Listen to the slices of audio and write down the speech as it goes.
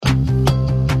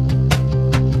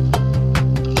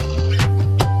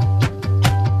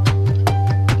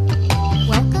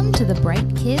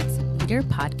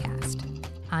podcast.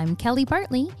 I'm Kelly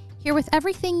Bartley, here with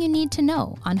everything you need to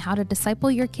know on how to disciple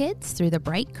your kids through the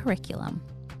Bright curriculum.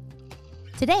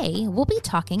 Today, we'll be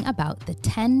talking about the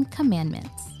 10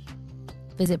 Commandments.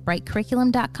 Visit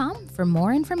brightcurriculum.com for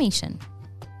more information.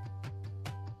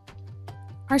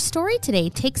 Our story today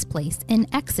takes place in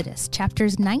Exodus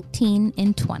chapters 19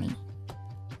 and 20.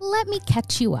 Let me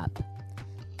catch you up.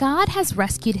 God has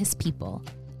rescued his people,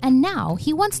 and now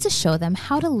he wants to show them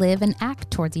how to live and act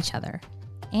towards each other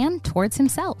and towards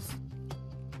himself.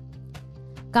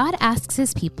 God asks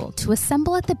his people to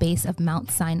assemble at the base of Mount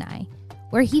Sinai,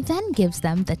 where he then gives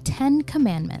them the 10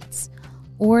 Commandments,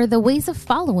 or the ways of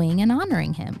following and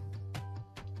honoring him.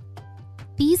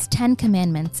 These 10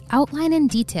 Commandments outline in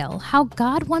detail how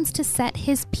God wants to set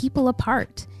his people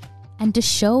apart and to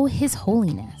show his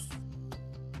holiness.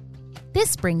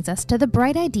 This brings us to the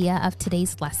bright idea of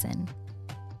today's lesson.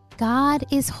 God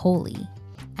is holy,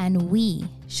 and we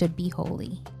should be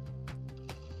holy.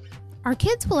 Our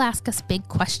kids will ask us big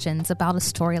questions about a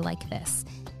story like this,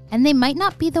 and they might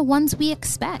not be the ones we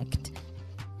expect.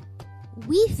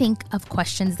 We think of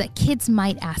questions that kids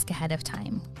might ask ahead of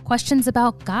time, questions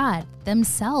about God,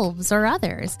 themselves, or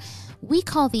others. We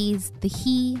call these the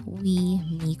he, we,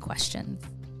 me questions.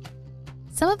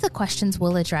 Some of the questions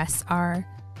we'll address are,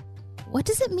 what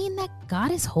does it mean that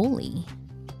God is holy?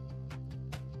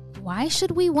 Why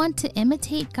should we want to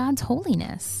imitate God's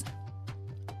holiness?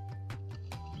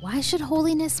 Why should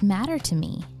holiness matter to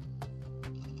me?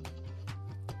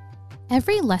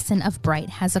 Every lesson of Bright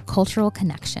has a cultural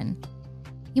connection.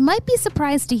 You might be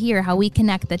surprised to hear how we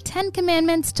connect the 10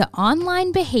 Commandments to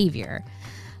online behavior.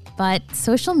 But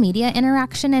social media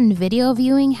interaction and video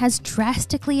viewing has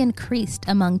drastically increased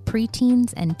among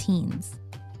preteens and teens.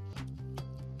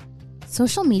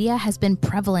 Social media has been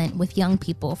prevalent with young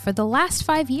people for the last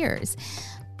 5 years.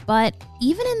 But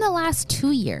even in the last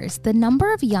 2 years, the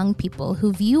number of young people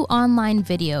who view online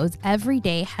videos every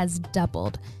day has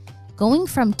doubled, going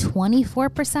from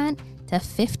 24% to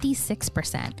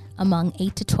 56% among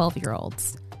 8 to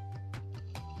 12-year-olds.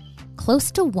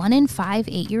 Close to 1 in 5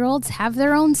 8-year-olds have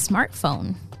their own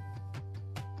smartphone.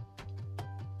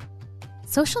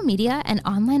 Social media and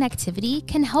online activity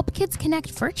can help kids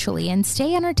connect virtually and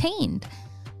stay entertained,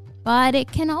 but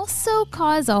it can also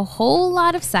cause a whole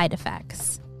lot of side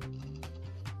effects.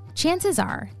 Chances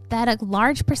are that a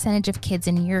large percentage of kids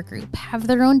in your group have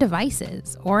their own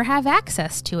devices or have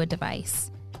access to a device.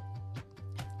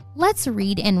 Let's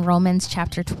read in Romans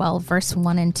chapter 12, verse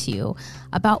 1 and 2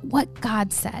 about what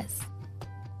God says.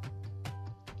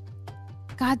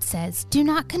 God says, "Do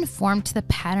not conform to the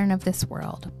pattern of this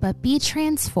world, but be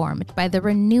transformed by the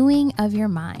renewing of your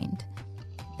mind.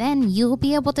 Then you'll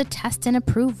be able to test and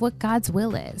approve what God's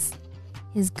will is,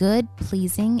 his good,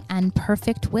 pleasing, and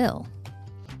perfect will."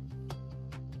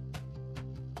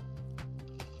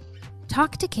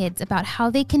 Talk to kids about how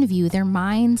they can view their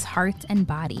minds, hearts, and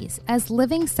bodies as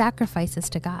living sacrifices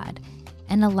to God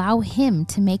and allow him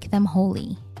to make them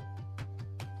holy.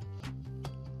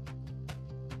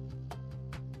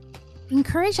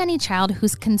 Encourage any child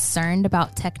who's concerned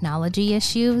about technology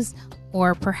issues,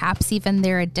 or perhaps even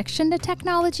their addiction to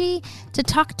technology, to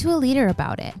talk to a leader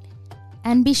about it.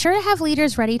 And be sure to have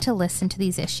leaders ready to listen to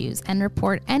these issues and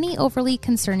report any overly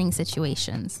concerning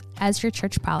situations, as your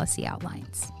church policy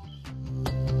outlines.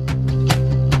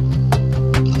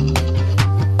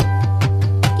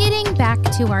 Getting back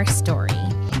to our story.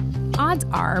 Odds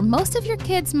are most of your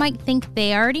kids might think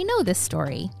they already know this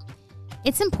story.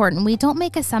 It's important we don't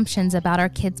make assumptions about our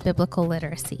kids' biblical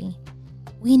literacy.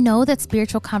 We know that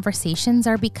spiritual conversations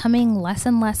are becoming less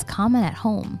and less common at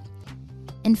home.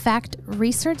 In fact,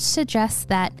 research suggests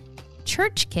that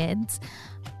church kids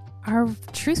are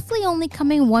truthfully only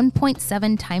coming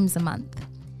 1.7 times a month.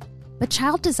 But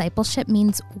child discipleship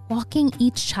means walking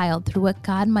each child through what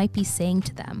God might be saying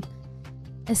to them,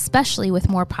 especially with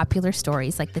more popular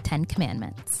stories like the 10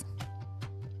 Commandments.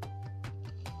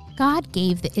 God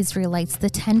gave the Israelites the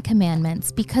 10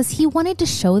 Commandments because he wanted to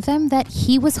show them that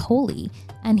he was holy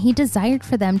and he desired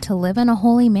for them to live in a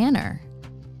holy manner.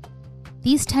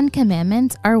 These 10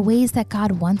 Commandments are ways that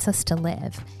God wants us to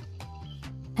live.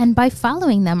 And by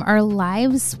following them, our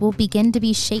lives will begin to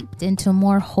be shaped into a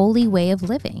more holy way of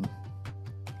living.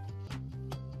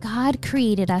 God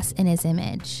created us in his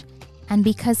image, and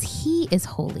because he is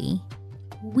holy,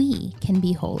 we can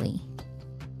be holy.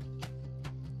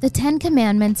 The 10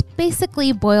 Commandments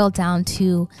basically boil down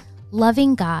to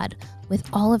loving God with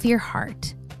all of your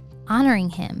heart,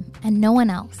 honoring him and no one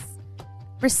else,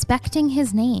 respecting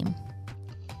his name,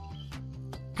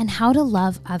 and how to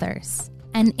love others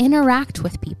and interact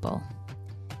with people.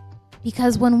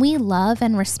 Because when we love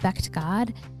and respect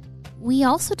God, we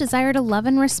also desire to love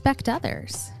and respect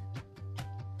others.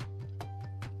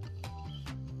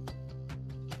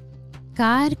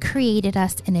 God created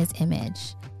us in His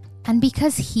image, and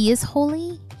because He is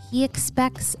holy, He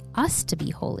expects us to be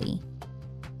holy.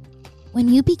 When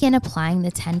you begin applying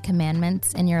the 10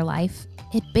 Commandments in your life,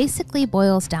 it basically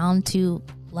boils down to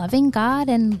loving God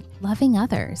and loving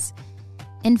others.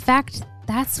 In fact,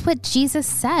 that's what Jesus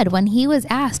said when He was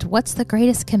asked, what's the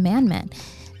greatest commandment?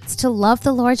 It's to love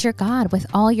the Lord your God with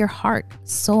all your heart,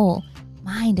 soul,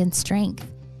 mind, and strength,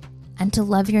 and to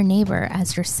love your neighbor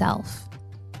as yourself.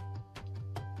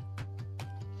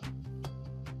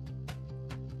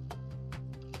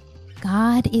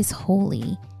 God is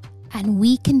holy, and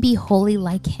we can be holy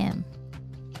like Him.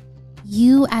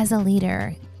 You, as a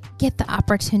leader, get the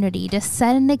opportunity to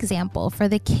set an example for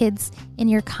the kids in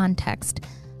your context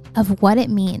of what it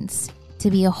means to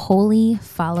be a holy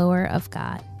follower of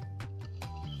God.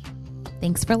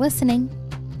 Thanks for listening.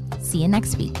 See you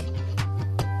next week.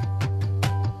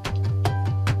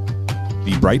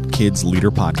 The Bright Kids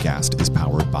Leader Podcast is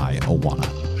powered by Awana.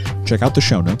 Check out the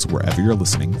show notes wherever you're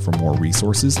listening for more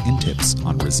resources and tips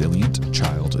on resilient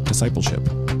child discipleship.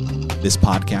 This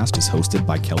podcast is hosted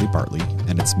by Kelly Bartley,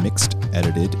 and it's mixed,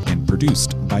 edited, and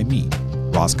produced by me,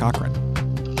 Ross Cochran.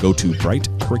 Go to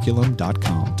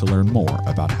brightcurriculum.com to learn more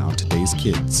about how today's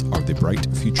kids are the bright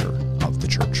future of the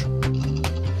church.